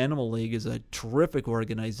North Shore Animal League is a terrific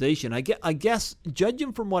organization. I guess,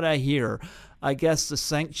 judging from what I hear, I guess the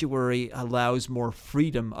sanctuary allows more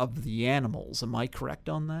freedom of the animals. Am I correct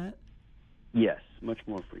on that? Yes, much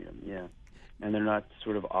more freedom. Yeah, and they're not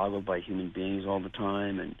sort of ogled by human beings all the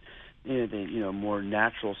time, and more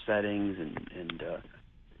natural settings, and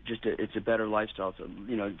it's a better lifestyle. So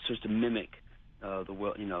it's just to mimic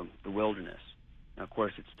the wilderness. Now, of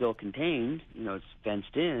course, it's still contained. It's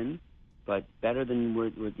fenced in. But better than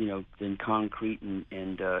than concrete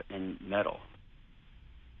and metal.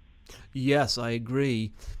 Yes, I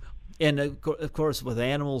agree. And of course, with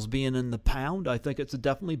animals being in the pound, I think it's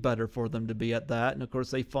definitely better for them to be at that. And of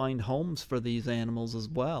course, they find homes for these animals as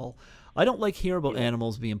well. I don't like hearing about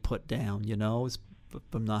animals being put down.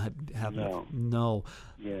 From not having no.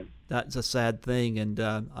 Yeah. That's a sad thing. And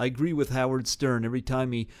I agree with Howard Stern. Every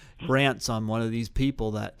time he rants on one of these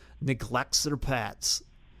people that neglects their pets.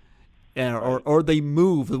 Or they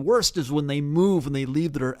move. The worst is when they move and they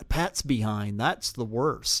leave their pets behind. That's the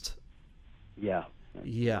worst. Yeah.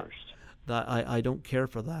 Yeah. That I don't care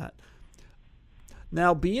for that.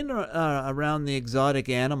 Now, being around the exotic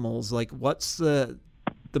animals, like, what's the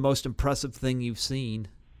most impressive thing you've seen?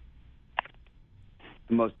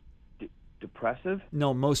 The most depressive?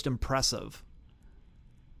 No, most impressive.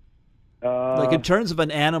 Like, in terms of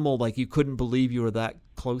an animal, like, you couldn't believe you were that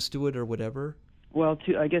close to it or whatever? Well,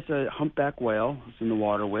 I guess a humpback whale I was in the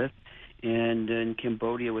water with, and in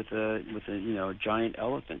Cambodia with a giant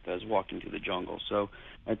elephant that was walking through the jungle. So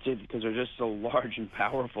I'd say because they're just so large and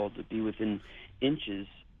powerful, to be within inches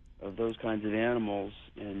of those kinds of animals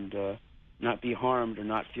and not be harmed or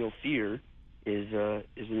not feel fear is an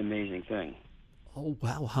amazing thing. Oh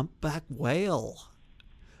wow, humpback whale!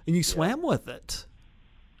 And you swam with it?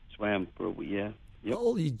 Swam for a week, yeah. Yep.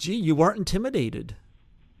 Oh gee, you weren't intimidated?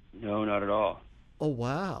 No, not at all. Oh,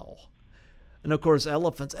 wow. And, of course,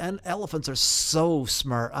 elephants are so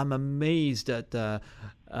smart. I'm amazed at the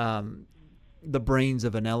brains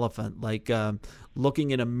of an elephant. Like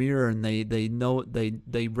looking in a mirror and they know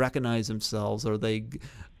they recognize themselves, or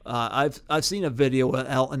I've seen a video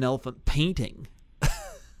of an elephant painting.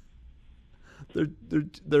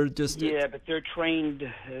 they're just but they're trained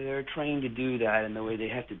to do that, and the way they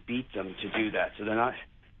have to beat them to do that. So they're not.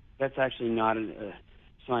 That's actually not a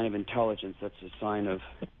sign of intelligence. That's a sign of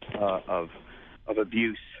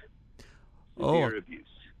abuse, severe abuse.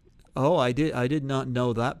 Oh, I did not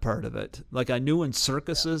know that part of it. Like, I knew in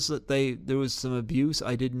circuses that there was some abuse.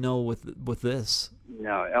 I didn't know with this.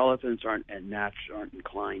 No, elephants aren't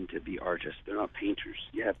inclined to be artists. They're not painters.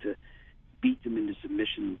 You have to beat them into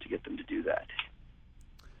submission to get them to do that.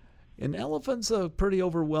 An elephant's a pretty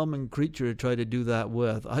overwhelming creature to try to do that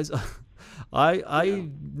with. I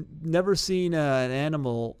never seen an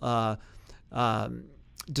animal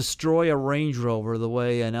destroy a Range Rover the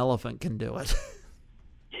way an elephant can do it.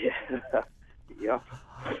 Yeah. Yeah.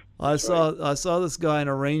 I saw this guy in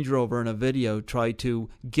a Range Rover in a video try to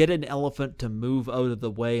get an elephant to move out of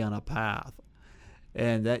the way on a path.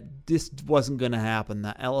 And that just wasn't going to happen.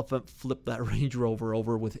 That elephant flipped that Range Rover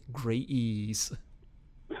over with great ease.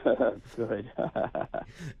 Good.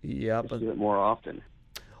 Yep. Just do it more often.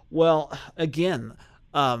 Well, again,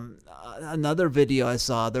 another video I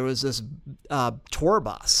saw, there was this tour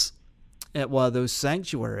bus at one of those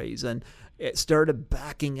sanctuaries, and it started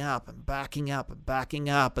backing up and backing up and backing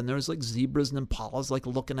up, and there was like zebras and impalas like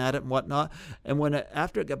looking at it and whatnot. And when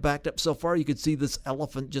after it got backed up so far, you could see this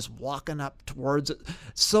elephant just walking up towards it,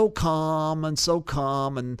 so calm,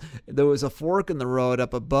 and there was a fork in the road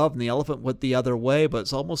up above, and the elephant went the other way. But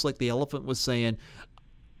it's almost like the elephant was saying,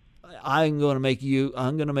 "I'm going to make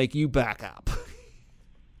you back up."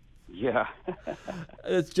 Yeah.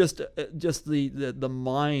 It's just the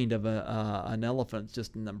mind of an elephant's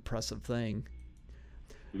just an impressive thing.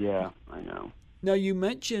 Yeah, I know. Now, you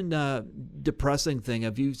mentioned depressing thing.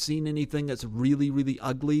 Have you seen anything that's really, really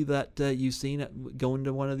ugly that you've seen going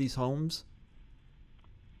to one of these homes?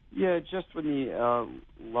 Yeah, just when the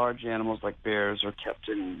large animals like bears are kept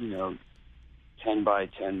in, 10 by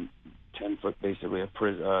 10 foot, basically a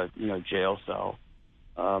jail cell.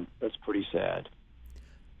 That's pretty sad.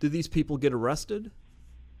 Do these people get arrested?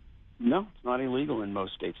 No, it's not illegal in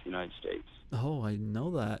most states of the United States. Oh, I know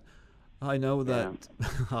that. I know that.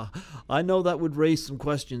 Yeah. I know that would raise some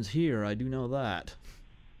questions here. I do know that.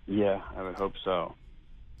 Yeah, I would hope so.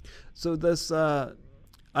 So this, I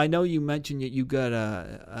know you mentioned that you got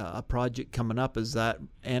a project coming up. Is that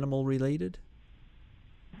animal related?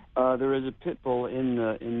 There is a pit bull in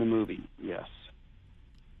the movie. Yes.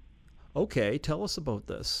 Okay, tell us about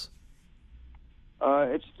this.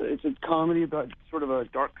 It's a comedy about, sort of a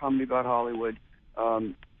dark comedy about Hollywood.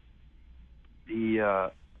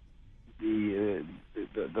 The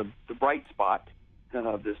bright spot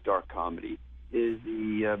of this dark comedy is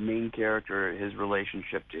the main character, his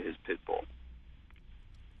relationship to his pit bull.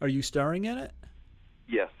 Are you starring in it?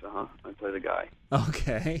 Yes, I play the guy.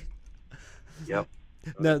 Okay. Yep.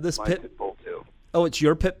 Now this my pit bull too. Oh, it's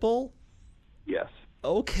your pit bull? Yes.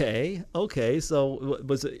 Okay. So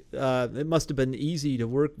was it? It must have been easy to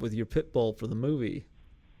work with your pit bull for the movie.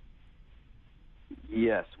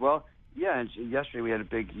 Yes. Well, yeah. And yesterday we had a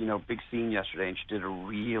big scene yesterday, and she did a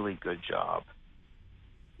really good job.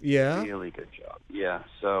 Yeah. Really good job. Yeah.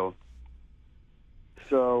 So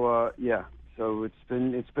yeah. So it's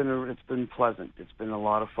been pleasant. It's been a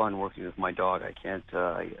lot of fun working with my dog. I can't.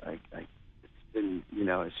 It's been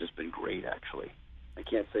it's just been great actually. I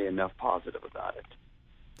can't say enough positive about it.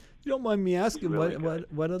 You don't mind me asking really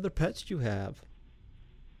what other pets do you have?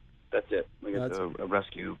 That's it. We got a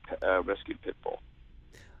rescued pit bull.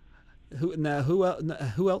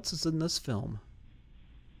 Who else is in this film?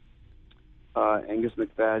 Angus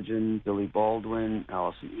McFadden, Billy Baldwin,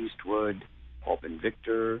 Allison Eastwood, Paul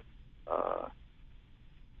Victor,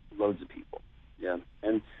 loads of people. Yeah,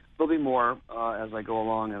 and there'll be more as I go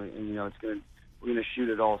along. We're gonna shoot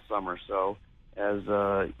it all summer. So as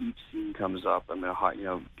each scene comes up, I'm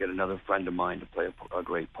gonna get another friend of mine to play a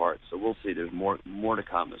great part. So we'll see. There's more to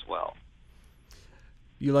come as well.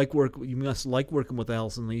 You must like working with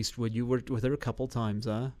Allison Eastwood. You worked with her a couple times,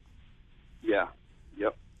 huh? Yeah.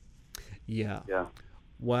 Yep. Yeah. Yeah.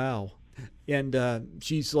 Wow. And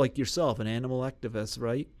she's like yourself, an animal activist,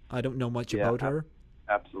 right? I don't know much about her.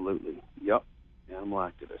 Absolutely. Yep. Animal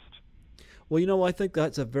activist. Well, I think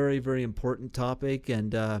that's a very, very important topic,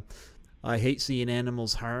 and I hate seeing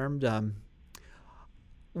animals harmed.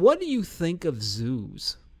 What do you think of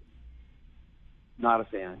zoos? Not a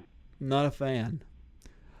fan. Not a fan.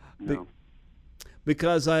 No.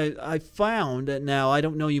 Because I found that now, I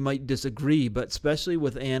don't know, you might disagree, but especially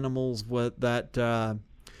with animals that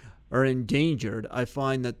are endangered, I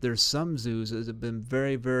find that there's some zoos that have been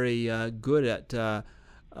very, very good at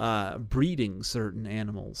breeding certain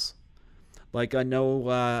animals. Like I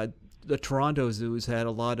know the Toronto Zoo's had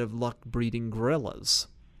a lot of luck breeding gorillas.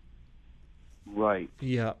 Right.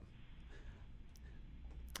 Yeah.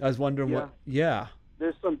 I was wondering what. Yeah.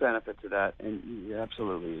 There's some benefit to that, and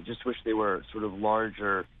absolutely. I just wish they were sort of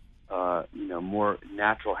larger, more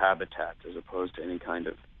natural habitats as opposed to any kind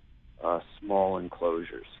of small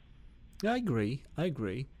enclosures. I agree.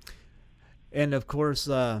 And of course,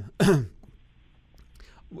 have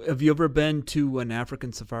you ever been to an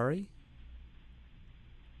African safari?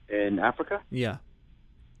 In Africa? Yeah.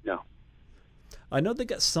 No. I know they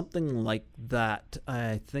got something like that.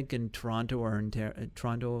 I think in Toronto or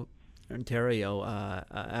Ontario,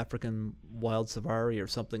 African Wild Safari or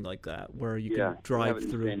something like that, where you can drive we have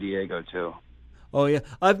it through. in San Diego too. Oh yeah,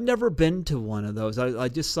 I've never been to one of those. I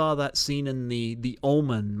just saw that scene in the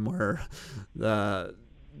Omen where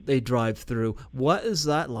they drive through. What is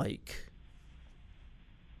that like?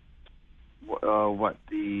 What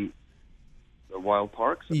the wild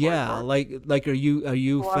parks? Yeah, like are you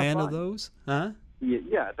a fan of fun. those? Huh?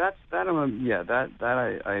 Yeah, that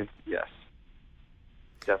I yes,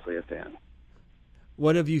 definitely a fan.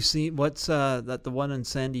 What have you seen? What's that the one in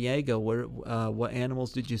San Diego? Where what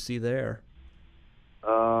animals did you see there?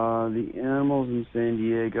 The animals in San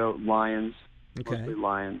Diego, lions, Okay. mostly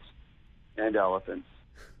lions, and elephants.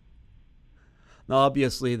 Now,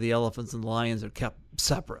 obviously, the elephants and lions are kept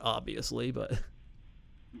separate, obviously, but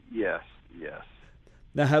Yes.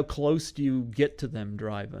 now how close do you get to them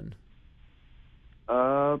driving?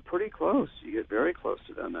 Pretty close. You get very close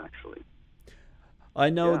to them, actually. I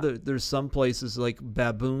know Yeah. that there's some places like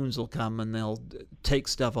baboons will come and they'll take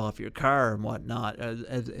stuff off your car and whatnot.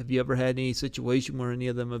 Have you ever had any situation where any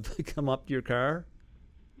of them have come up to your car?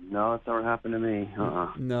 No, it's never happened to me.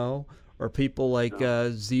 No? Or people like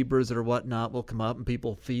zebras or whatnot will come up and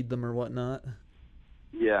people feed them or whatnot?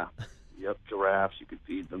 Yeah. Yep. Giraffes. You could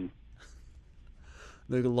feed them.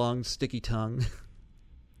 Their long, sticky tongue.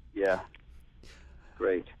 Yeah.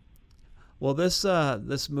 Great. Well,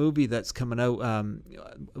 this movie that's coming out,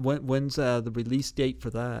 when's the release date for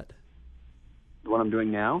that? The one I'm doing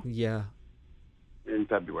now Yeah. in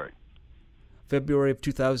February. February of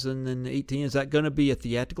 2018. Is that going to be a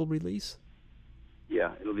theatrical release?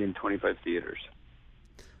 Yeah, it'll be in 25 theaters.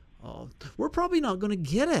 Oh, we're probably not going to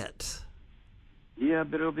get it. Yeah,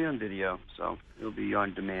 but it'll be on video, so it'll be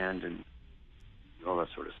on demand and all that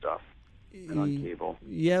sort of stuff, and on cable.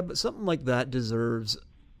 Yeah, but something like that deserves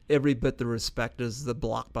every bit the respect as the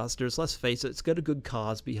blockbusters. Let's face it, it's got a good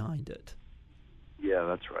cause behind it. Yeah,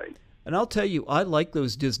 that's right. And I'll tell you, I like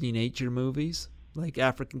those Disney nature movies, like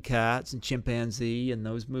African Cats and Chimpanzee and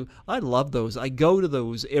those movies. I love those. I go to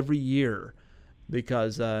those every year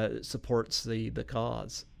because it supports the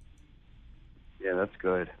cause. Yeah, that's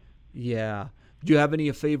good. Yeah. Do you have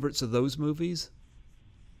any favorites of those movies?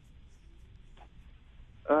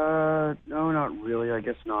 No, not really. I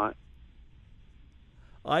guess not.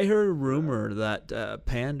 I heard a rumor that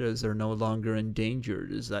pandas are no longer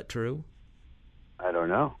endangered. Is that true? I don't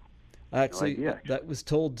know. Actually, idea, that was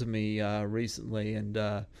told to me recently, and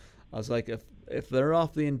I was like, if they're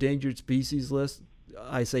off the endangered species list,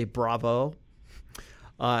 I say bravo.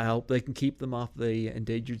 I hope they can keep them off the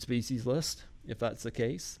endangered species list, if that's the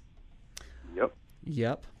case. Yep.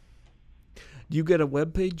 Yep. Do you get a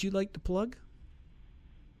web page you'd like to plug?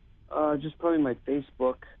 Just probably my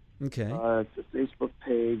Facebook. Okay. It's a Facebook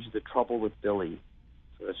page, The Trouble with Billy.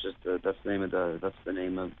 So that's just that's the name of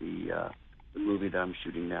the movie that I'm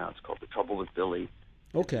shooting now. It's called The Trouble with Billy.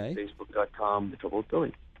 Okay. Facebook.com, The Trouble with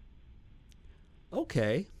Billy.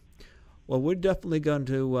 Okay. Well, we're definitely going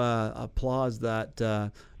to applaud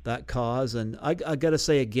that cause, and I got to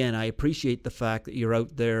say again, I appreciate the fact that you're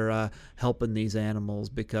out there helping these animals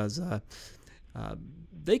because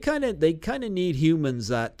they kind of need humans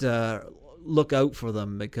that look out for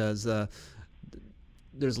them because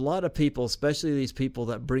there's a lot of people, especially these people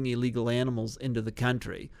that bring illegal animals into the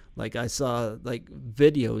country. Like I saw like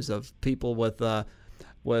videos of people with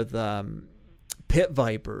pit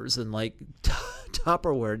vipers and like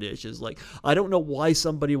Tupperware dishes. Like I don't know why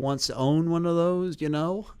somebody wants to own one of those, you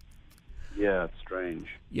know? Yeah, it's strange.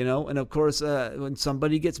 You know, and of course, when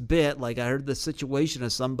somebody gets bit, like I heard the situation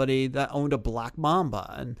of somebody that owned a black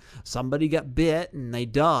mamba, and somebody got bit and they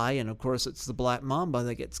die, and of course it's the black mamba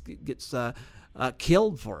that gets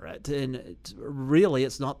killed for it, and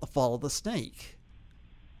it's not the fault of the snake.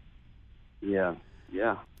 Yeah.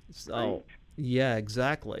 So, yeah,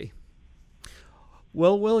 exactly.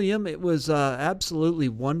 Well, William, it was absolutely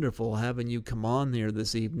wonderful having you come on here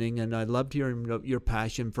this evening, and I loved hearing your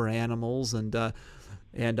passion for animals, and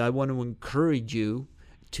I want to encourage you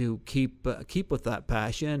to keep with that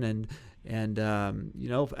passion, and you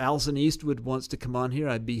know, if Alison Eastwood wants to come on here,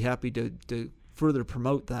 I'd be happy to further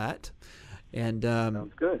promote that. And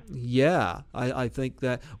sounds good. Yeah, I think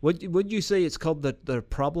that. Would you say it's called the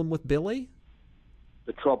Problem with Billy?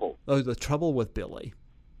 The Trouble. Oh, The Trouble with Billy.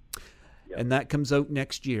 Yep. And that comes out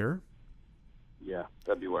next year. Yeah,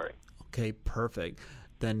 February. Okay, perfect.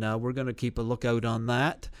 Then we're going to keep a lookout on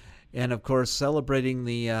that. And, of course, celebrating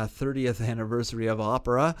the 30th anniversary of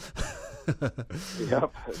opera.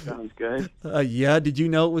 Yep, that sounds good. Yeah, did you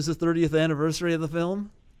know it was the 30th anniversary of the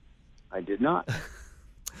film? I did not.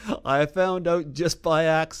 I found out just by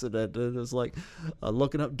accident. It was like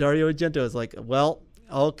looking up Dario Argento. It's like, well,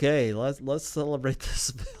 okay, let's celebrate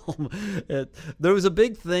this film. There was a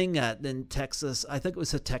big thing in Texas. I think it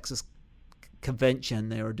was a Texas convention.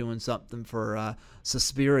 They were doing something for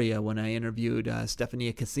Suspiria when I interviewed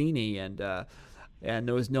Stefania Cassini, and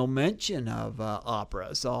there was no mention of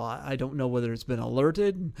opera. So I don't know whether it's been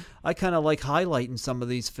alerted. I kind of like highlighting some of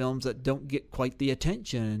these films that don't get quite the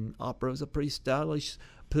attention. And opera is a pretty stylish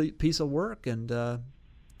piece of work, and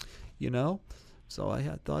so I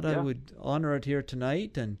thought I would honor it here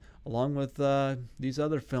tonight, and along with these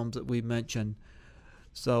other films that we mentioned.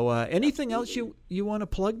 So anything else you want to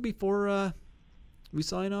plug before we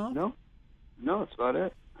sign off? No, that's about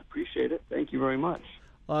it. I appreciate it. Thank you very much.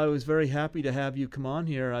 I was very happy to have you come on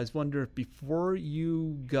here. I was wondering if before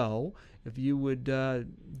you go, if you would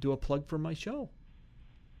do a plug for my show.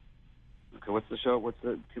 Okay, what's the show?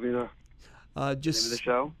 Give me the name of the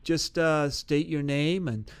show? Just state your name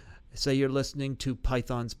and say you're listening to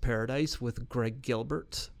Python's Paradise with Greg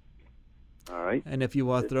Gilbert. All right. And if you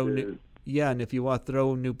want to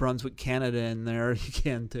throw New Brunswick, Canada in there, you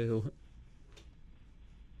can too.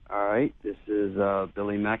 All right. This is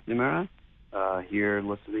Billy McNamara here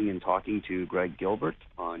listening and talking to Greg Gilbert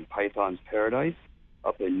on Python's Paradise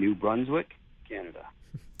up in New Brunswick, Canada.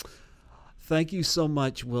 Thank you so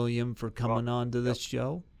much, William, for coming on to this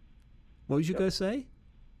show. What was you going to say?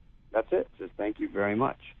 That's it. Just thank you very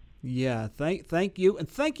much. Yeah, thank you, and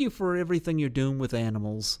thank you for everything you're doing with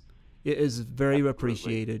animals. It is very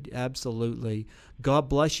appreciated. Absolutely. God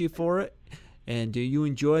bless you for it, and do you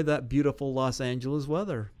enjoy that beautiful Los Angeles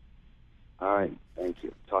weather? All right. Thank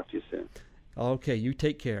you. Talk to you soon. Okay, you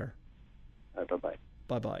take care. All right, bye-bye.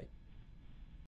 Bye-bye.